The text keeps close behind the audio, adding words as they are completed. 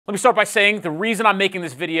Let me start by saying the reason I'm making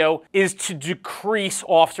this video is to decrease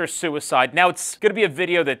officer suicide. Now, it's going to be a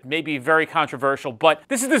video that may be very controversial, but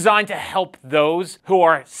this is designed to help those who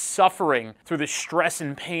are suffering through the stress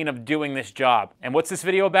and pain of doing this job. And what's this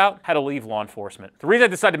video about? How to leave law enforcement. The reason I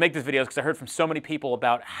decided to make this video is because I heard from so many people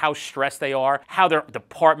about how stressed they are, how their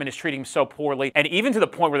department is treating them so poorly, and even to the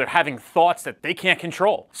point where they're having thoughts that they can't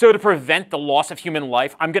control. So to prevent the loss of human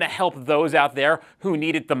life, I'm going to help those out there who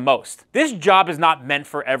need it the most. This job is not meant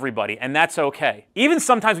for everybody, and that's okay. Even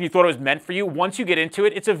sometimes when you thought it was meant for you, once you get into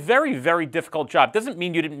it, it's a very, very difficult job. It doesn't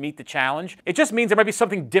mean you didn't meet the challenge. It just means there might be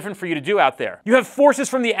something different for you to do out there. You have forces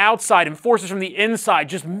from the outside and forces from the inside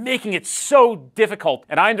just making it so difficult.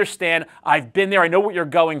 And I understand, I've been there, I know what you're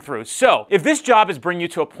going through. So if this job is bringing you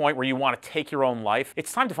to a point where you want to take your own life,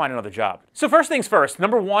 it's time to find another job. So first things first,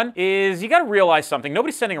 number one is you got to realize something.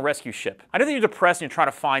 Nobody's sending a rescue ship. I know that you're depressed and you're trying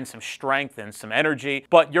to find some strength and some energy,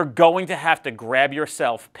 but you're going to have to grab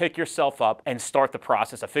yourself, pick yourself up, and start the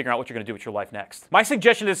process of figuring out what you're going to do with your life next. My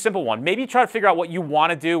suggestion is a simple one. Maybe try to figure out what you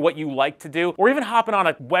want to do, what you like to do, or even hopping on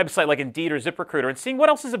a website like Indeed or ZipRecruiter and seeing what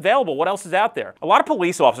else is available, what else is out there. A lot of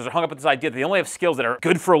police officers are hung up with this idea that they only have skills that are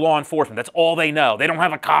good for law enforcement. That's all they know. They don't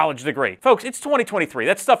have a college degree. Folks, it's 2023.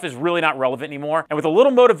 That stuff is really not relevant anymore. And with a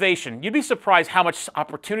little motivation, you'd be surprised how much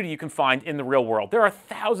opportunity you can find in the real world. There are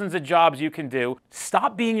thousands of jobs you can do.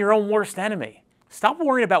 Stop being your own worst enemy. Stop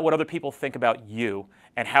worrying about what other people think about you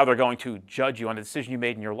and how they're going to judge you on the decision you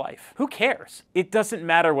made in your life. Who cares? It doesn't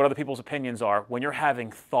matter what other people's opinions are when you're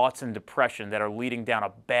having thoughts and depression that are leading down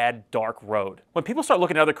a bad, dark road. When people start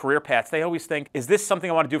looking at other career paths, they always think, is this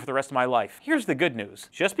something I want to do for the rest of my life? Here's the good news.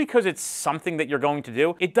 Just because it's something that you're going to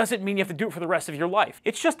do, it doesn't mean you have to do it for the rest of your life.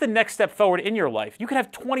 It's just the next step forward in your life. You could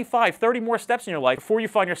have 25, 30 more steps in your life before you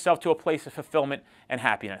find yourself to a place of fulfillment and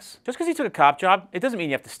happiness. Just because you took a cop job, it doesn't mean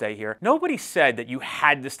you have to stay here. Nobody said that you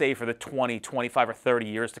had to stay for the 20, 25, or 30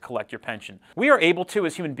 years to collect your pension. We are able to,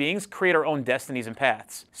 as human beings, create our own destinies and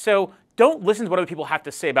paths. So don't listen to what other people have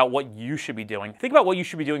to say about what you should be doing. Think about what you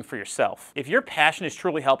should be doing for yourself. If your passion is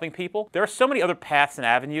truly helping people, there are so many other paths and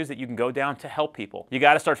avenues that you can go down to help people. You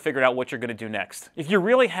got to start figuring out what you're going to do next. If you're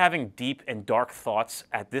really having deep and dark thoughts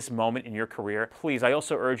at this moment in your career, please, I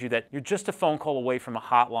also urge you that you're just a phone call away from a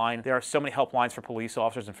hotline. There are so many helplines for police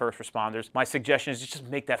officers and first responders. My suggestion is just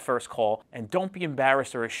make that first call and don't be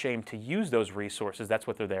embarrassed or ashamed to use those resources. That's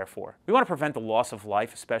what they're there for. We want to prevent the loss of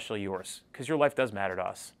life, especially yours, because your life does matter to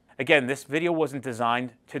us. Again, this video wasn't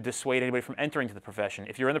designed to dissuade anybody from entering into the profession.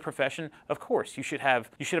 If you're in the profession, of course, you should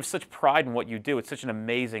have such pride in what you do. It's such an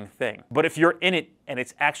amazing thing. But if you're in it and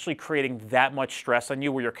it's actually creating that much stress on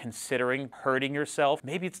you where you're considering hurting yourself,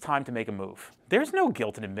 maybe it's time to make a move. There's no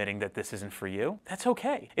guilt in admitting that this isn't for you. That's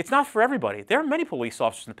okay. It's not for everybody. There are many police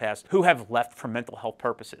officers in the past who have left for mental health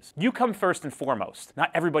purposes. You come first and foremost,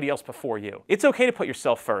 not everybody else before you. It's okay to put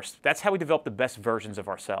yourself first. That's how we develop the best versions of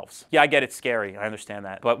ourselves. Yeah, I get it's scary. I understand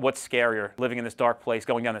that. But what's scarier? Living in this dark place,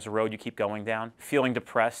 going down this road you keep going down, feeling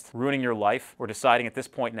depressed, ruining your life, or deciding at this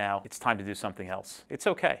point now it's time to do something else. It's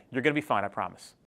okay. You're going to be fine, I promise.